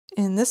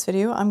In this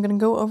video, I'm going to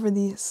go over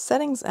the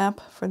settings app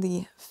for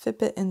the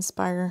Fitbit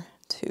Inspire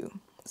 2.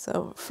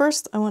 So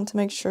first, I want to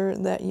make sure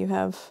that you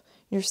have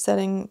your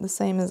setting the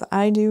same as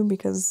I do,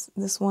 because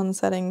this one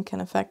setting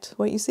can affect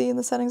what you see in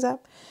the settings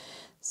app.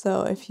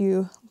 So if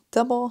you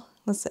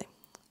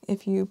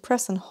if you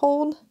press and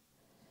hold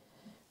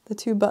the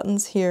two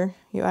buttons here,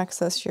 you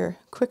access your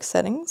quick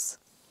settings.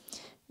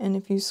 And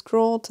if you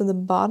scroll to the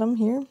bottom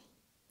here,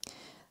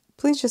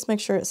 please just make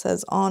sure it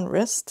says on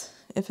wrist.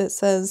 If it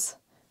says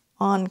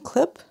on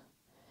clip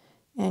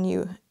and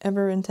you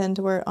ever intend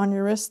to wear it on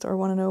your wrist or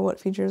want to know what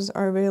features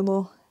are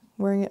available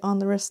wearing it on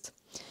the wrist,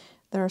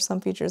 there are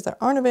some features that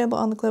aren't available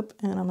on the clip,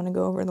 and I'm going to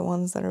go over the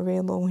ones that are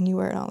available when you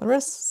wear it on the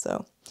wrist.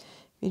 So if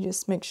you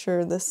just make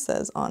sure this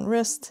says on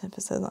wrist, if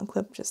it says on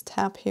clip, just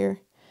tap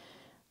here.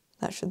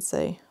 That should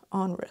say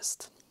on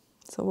wrist.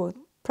 So we'll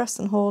press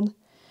and hold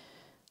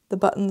the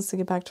buttons to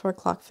get back to our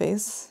clock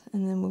face,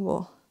 and then we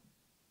will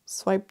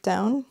swipe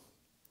down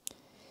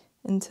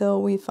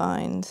until we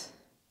find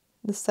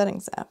the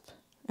settings app,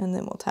 and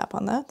then we'll tap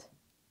on that.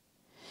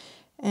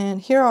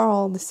 And here are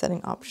all the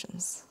setting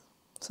options.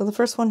 So the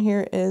first one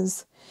here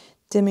is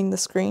dimming the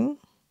screen.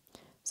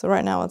 So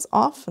right now it's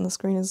off and the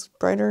screen is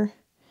brighter.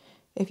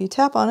 If you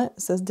tap on it,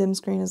 it says dim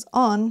screen is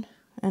on,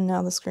 and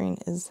now the screen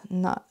is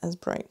not as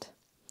bright.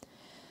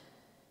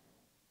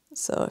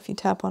 So if you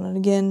tap on it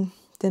again,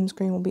 dim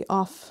screen will be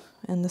off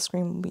and the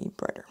screen will be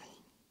brighter.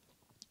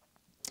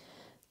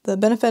 The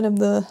benefit of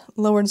the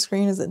lowered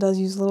screen is it does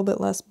use a little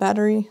bit less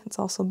battery. It's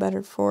also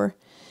better for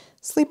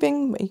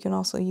sleeping, but you can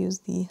also use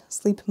the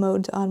sleep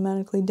mode to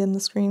automatically dim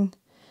the screen.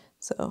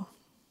 So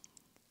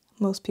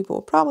most people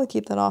will probably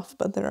keep that off,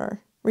 but there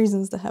are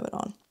reasons to have it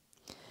on.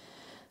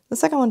 The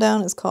second one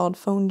down is called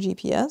phone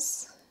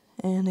GPS.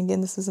 And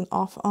again, this is an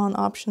off-on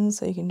option,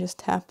 so you can just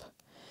tap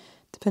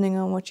depending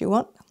on what you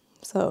want.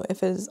 So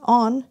if it is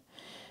on,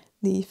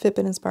 the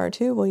Fitbit Inspire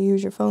 2 will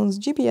use your phone's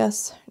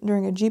GPS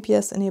during a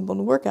GPS-enabled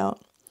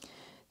workout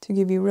to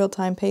give you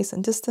real-time pace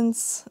and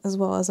distance, as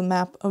well as a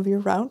map of your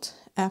route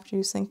after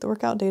you sync the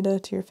workout data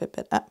to your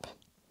Fitbit app.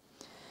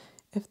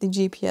 If the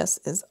GPS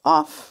is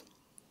off,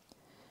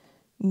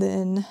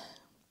 then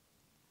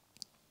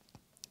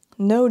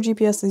no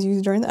GPS is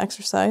used during the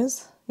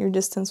exercise. Your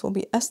distance will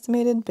be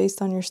estimated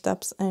based on your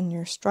steps and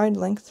your stride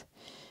length,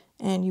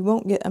 and you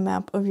won't get a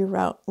map of your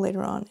route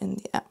later on in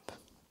the app.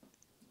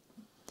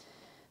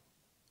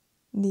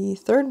 The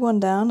third one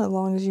down, as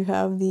long as you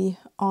have the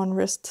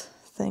on-wrist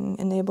thing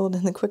enabled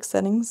in the quick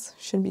settings,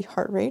 should be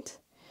heart rate,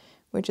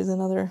 which is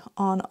another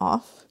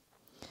on-off.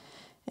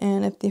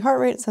 And if the heart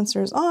rate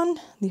sensor is on,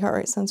 the heart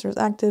rate sensor is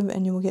active,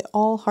 and you will get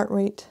all heart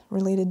rate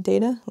related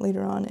data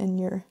later on in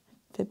your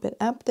Fitbit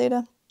app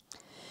data.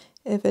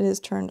 If it is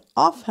turned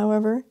off,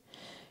 however,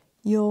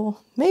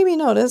 you'll maybe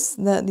notice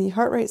that the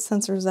heart rate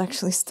sensor is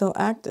actually still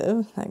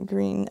active. That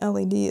green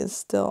LED is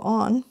still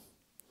on,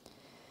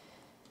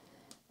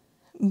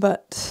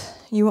 but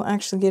you won't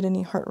actually get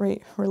any heart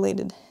rate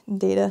related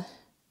data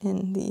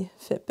in the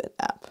Fitbit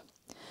app.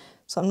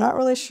 So I'm not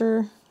really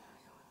sure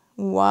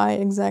why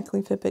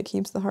exactly Fitbit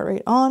keeps the heart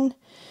rate on.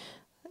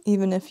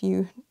 Even if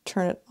you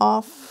turn it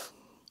off,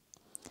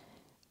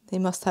 they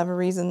must have a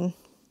reason,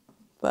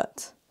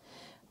 but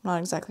I'm not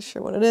exactly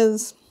sure what it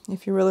is.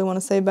 If you really want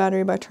to save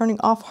battery by turning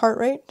off heart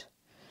rate,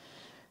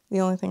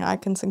 the only thing I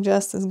can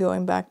suggest is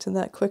going back to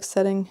that quick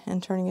setting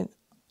and turning it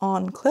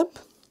on clip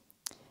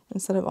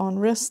instead of on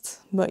wrist,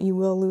 but you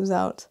will lose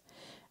out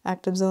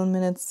active zone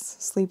minutes,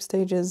 sleep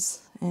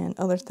stages, and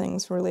other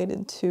things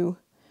related to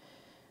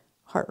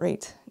heart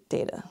rate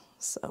data.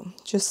 So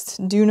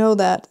just do know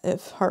that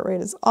if heart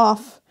rate is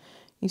off,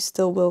 you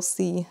still will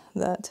see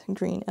that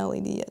green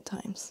LED at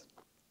times.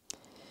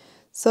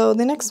 So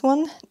the next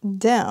one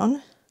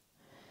down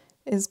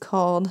is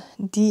called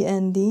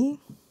DND,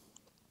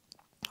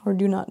 or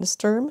Do Not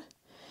Disturb.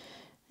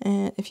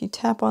 And if you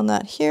tap on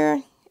that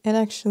here, it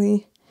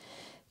actually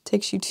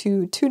takes you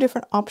to two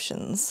different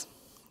options.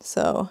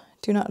 So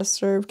Do Not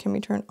Disturb can be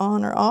turned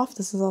on or off.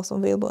 This is also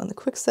available in the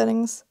quick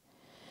settings.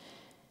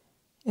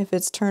 If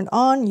it's turned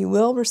on, you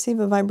will receive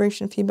a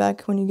vibration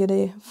feedback when you get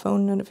a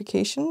phone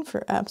notification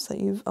for apps that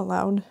you've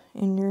allowed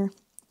in your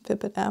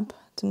Fitbit app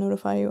to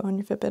notify you on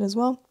your Fitbit as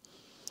well.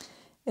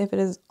 If it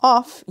is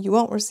off, you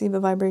won't receive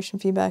a vibration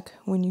feedback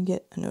when you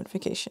get a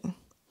notification.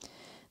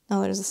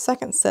 Now there's a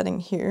second setting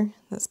here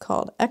that's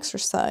called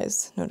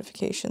exercise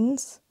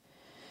notifications.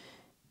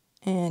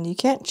 And you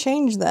can't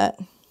change that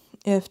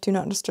if Do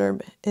Not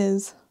Disturb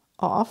is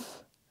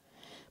off.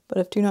 But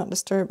if Do Not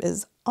Disturb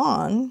is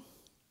on,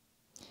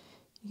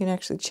 you can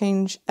actually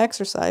change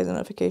exercise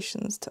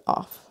notifications to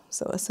off.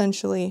 So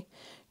essentially,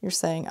 you're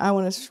saying, I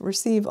want to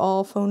receive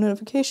all phone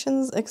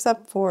notifications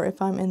except for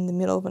if I'm in the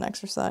middle of an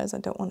exercise. I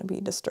don't want to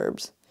be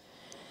disturbed.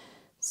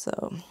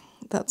 So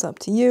that's up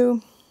to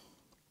you.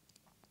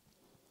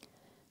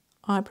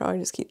 I probably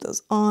just keep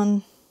those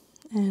on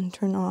and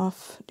turn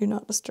off Do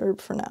Not Disturb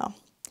for now.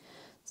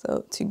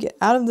 So to get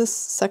out of this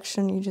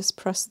section, you just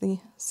press the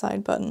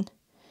side button.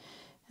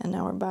 And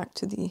now we're back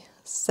to the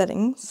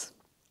settings.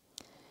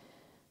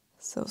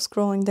 So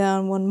scrolling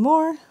down one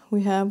more,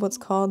 we have what's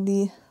called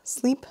the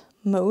sleep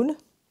mode.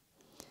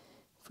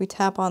 If we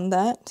tap on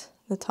that,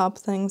 the top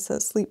thing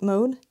says sleep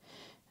mode,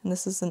 and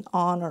this is an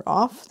on or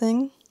off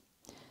thing.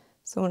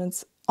 So when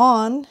it's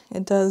on,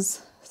 it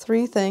does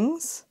three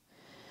things.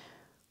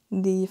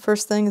 The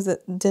first thing is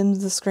it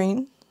dims the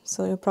screen,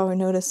 so you'll probably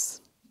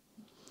notice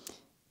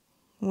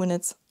when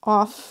it's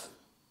off,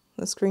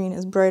 the screen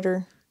is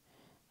brighter.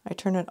 I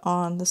turn it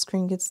on, the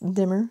screen gets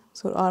dimmer,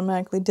 so it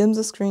automatically dims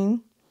the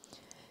screen.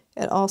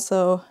 It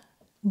also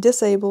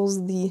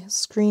disables the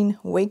screen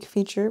wake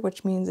feature,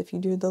 which means if you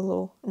do the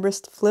little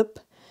wrist flip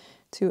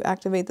to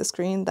activate the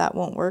screen, that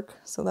won't work.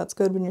 So that's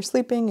good when you're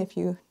sleeping. If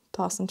you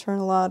toss and turn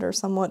a lot or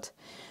somewhat,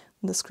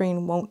 the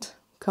screen won't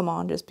come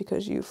on just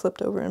because you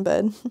flipped over in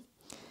bed.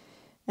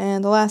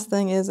 And the last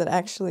thing is it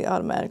actually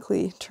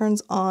automatically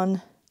turns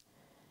on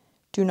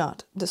do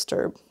not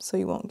disturb, so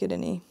you won't get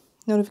any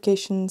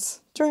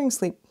notifications during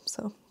sleep,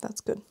 so that's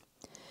good.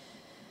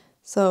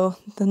 So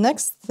the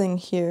next thing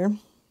here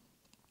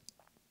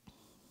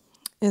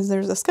is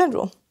there's a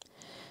schedule.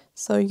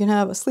 So you can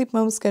have a sleep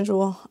mode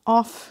schedule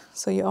off,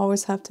 so you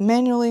always have to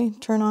manually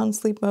turn on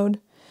sleep mode,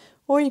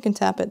 or you can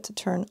tap it to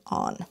turn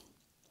on.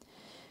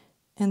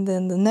 And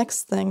then the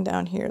next thing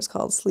down here is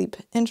called sleep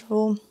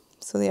interval.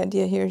 So the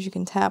idea here is you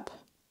can tap,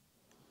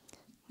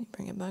 let me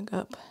bring it back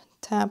up,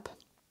 tap.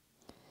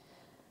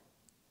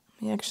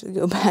 Let me actually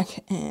go back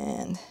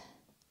and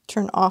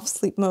turn off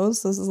sleep mode,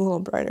 so this is a little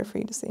brighter for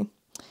you to see.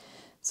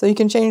 So you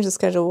can change the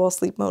schedule while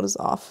sleep mode is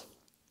off.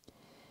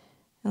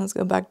 And let's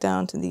go back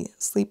down to the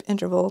sleep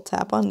interval,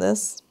 tap on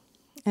this,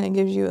 and it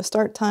gives you a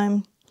start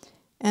time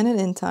and an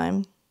end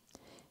time.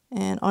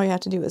 And all you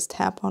have to do is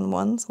tap on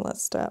one, so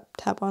let's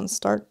tap on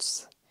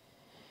starts,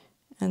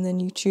 and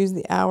then you choose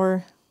the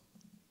hour.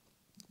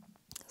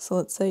 So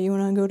let's say you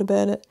want to go to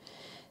bed at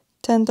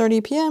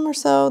 10:30 p.m. or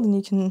so, then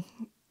you can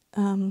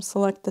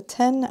select the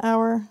 10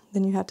 hour,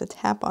 then you have to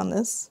tap on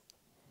this.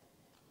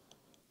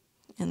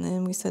 And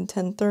then we said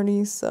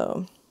 10:30,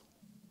 so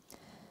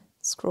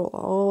scroll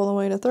all the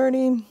way to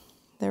 30.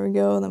 There we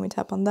go, then we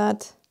tap on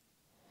that.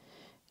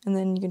 And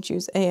then you can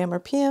choose AM or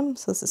PM,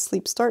 so this is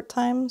sleep start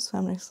time, so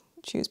I'm going to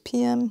choose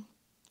PM.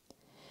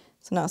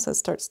 So now it says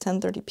starts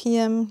 10:30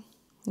 p.m.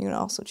 You can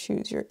also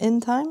choose your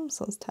end time,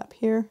 so let's tap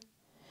here.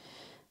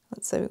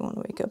 Let's say we want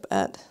to wake up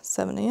at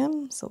 7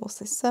 a.m., so we'll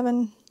say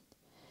 7,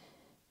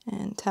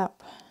 and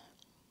tap,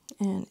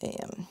 and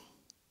AM.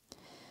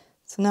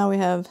 So now we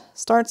have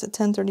starts at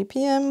 10:30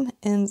 p.m.,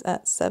 ends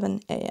at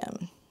 7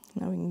 a.m.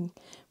 Now we can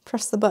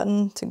press the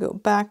button to go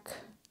back,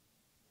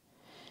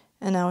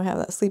 and now we have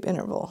that sleep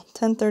interval,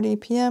 10:30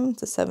 p.m.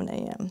 to 7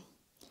 a.m.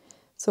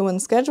 So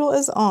when schedule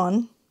is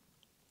on,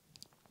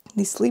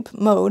 the sleep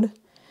mode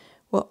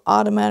will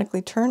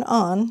automatically turn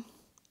on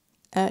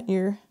at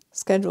your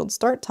scheduled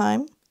start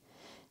time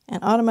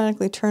and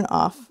automatically turn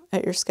off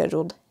at your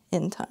scheduled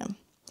end time.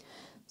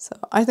 So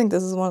I think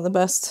this is one of the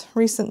best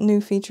recent new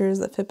features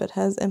that Fitbit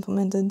has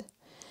implemented,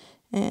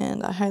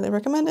 and I highly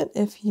recommend it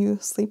if you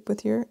sleep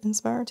with your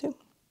Inspire 2.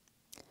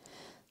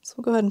 So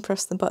we'll go ahead and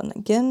press the button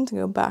again to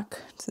go back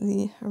to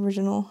the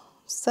original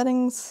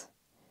settings.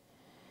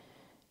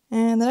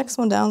 And the next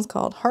one down is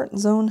called Heart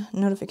Zone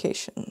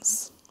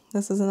Notifications.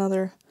 This is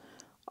another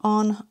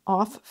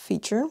on-off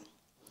feature.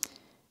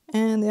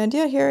 And the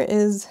idea here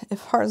is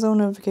if heart zone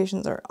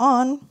notifications are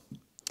on,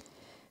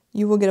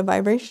 you will get a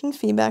vibration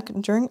feedback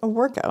during a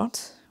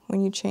workout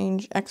when you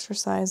change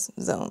exercise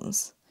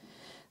zones.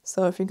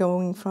 So if you're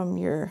going from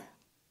your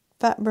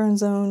fat burn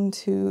zone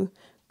to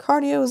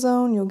cardio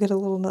zone, you'll get a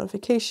little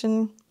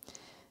notification,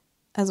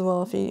 as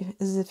well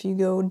as if you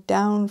go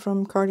down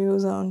from cardio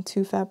zone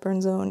to fat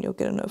burn zone, you'll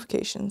get a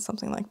notification,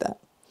 something like that.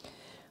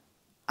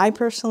 I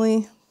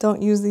personally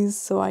don't use these,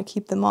 so I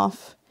keep them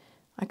off.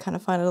 I kind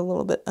of find it a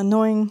little bit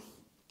annoying,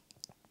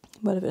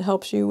 but if it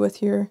helps you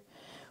with your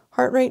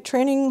heart rate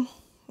training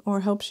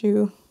or helps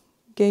you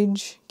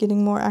gauge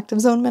getting more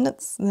active zone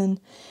minutes, then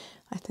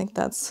I think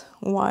that's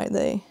why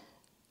they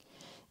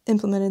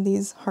implemented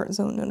these heart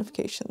zone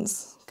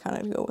notifications, kind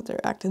of to go with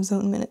their active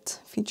zone minute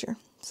feature.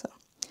 So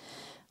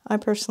I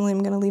personally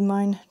am going to leave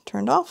mine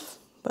turned off,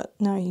 but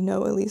now you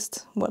know at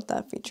least what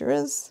that feature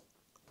is.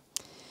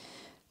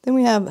 Then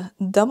we have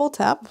double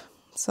tap.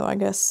 So I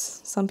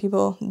guess some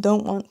people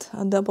don't want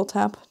a double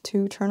tap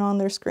to turn on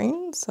their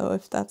screen. So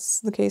if that's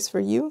the case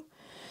for you,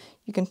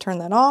 you can turn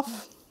that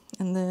off,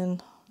 and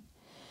then,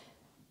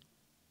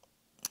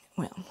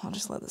 well, I'll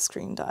just let the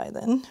screen die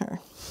then, or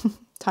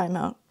time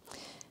out.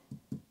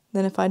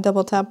 Then if I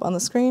double tap on the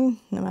screen,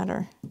 no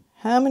matter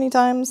how many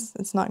times,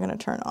 it's not going to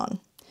turn on.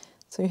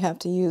 So you have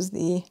to use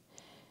the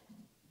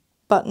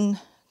button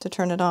to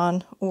turn it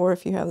on, or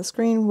if you have the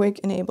screen wake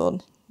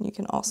enabled, you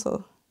can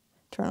also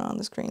turn on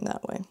the screen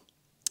that way.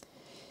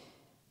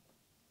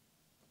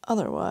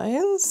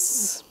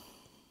 Otherwise,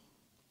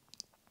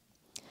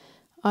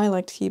 I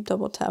like to keep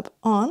double tap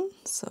on,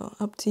 so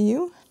up to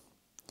you.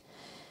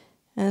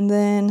 And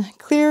then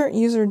clear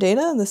user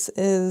data. This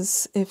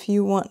is if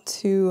you want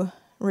to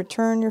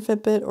return your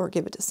Fitbit or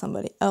give it to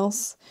somebody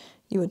else,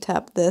 you would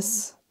tap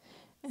this,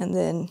 and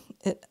then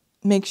it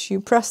makes you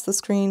press the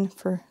screen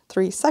for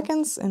 3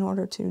 seconds in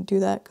order to do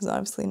that, because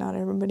obviously not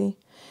everybody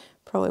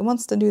probably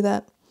wants to do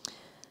that.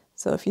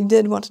 So if you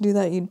did want to do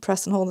that, you'd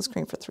press and hold the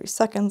screen for 3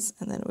 seconds,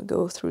 and then it would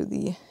go through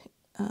the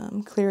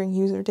clearing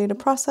user data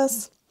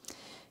process.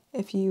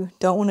 If you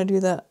don't want to do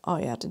that, all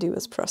you have to do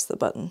is press the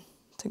button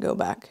to go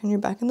back, and you're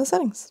back in the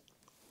settings.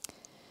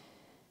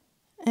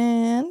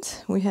 And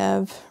we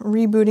have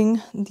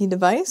rebooting the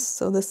device.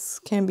 So this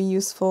can be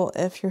useful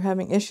if you're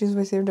having issues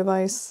with your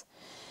device.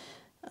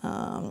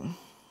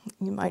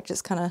 You might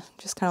just kind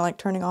of like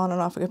turning on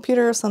and off a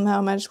computer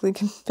somehow magically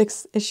can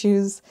fix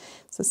issues.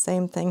 It's the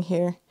same thing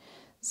here.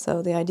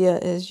 So the idea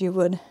is you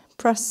would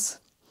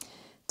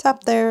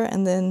tap there,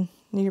 and then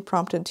you're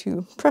prompted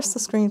to press the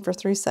screen for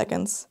 3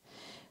 seconds.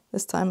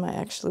 This time I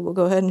actually will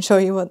go ahead and show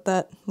you what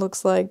that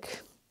looks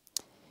like.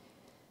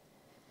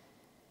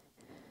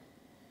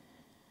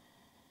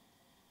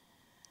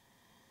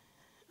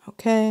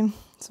 Okay,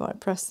 so I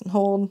press and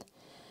hold,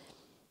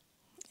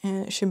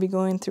 and it should be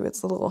going through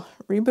its little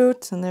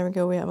reboot, and there we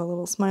go, we have a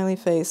little smiley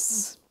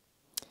face.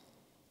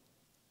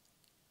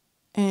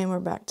 And we're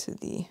back to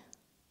the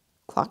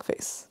clock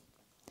face.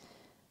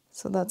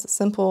 So that's a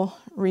simple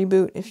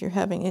reboot. If you're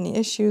having any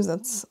issues,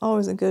 that's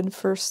always a good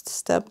first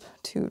step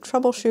to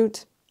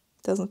troubleshoot.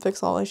 Doesn't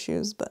fix all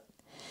issues, but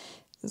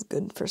is a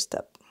good first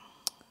step.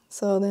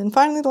 So then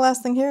finally the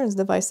last thing here is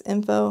device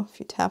info. If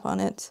you tap on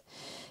it,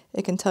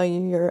 it can tell you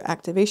your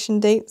activation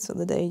date, so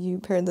the day you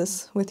paired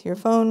this with your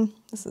phone.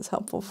 This is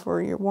helpful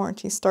for your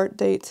warranty start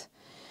date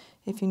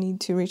if you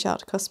need to reach out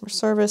to customer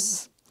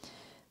service.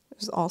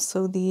 There's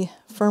also the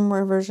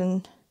firmware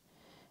version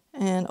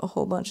and a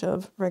whole bunch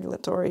of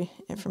regulatory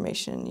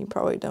information you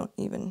probably don't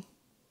even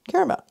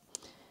care about.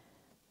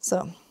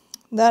 So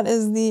that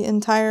is the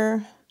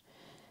entire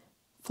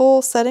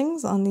full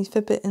settings on the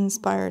Fitbit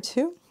Inspire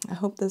 2. I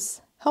hope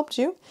this helped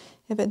you.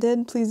 If it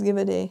did, please give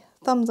it a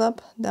thumbs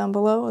up down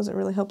below, as it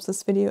really helps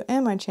this video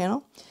and my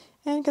channel.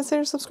 And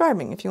consider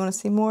subscribing if you want to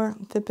see more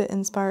Fitbit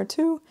Inspire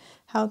 2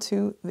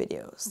 how-to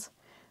videos.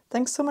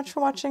 Thanks so much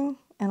for watching,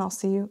 and I'll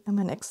see you in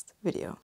my next video.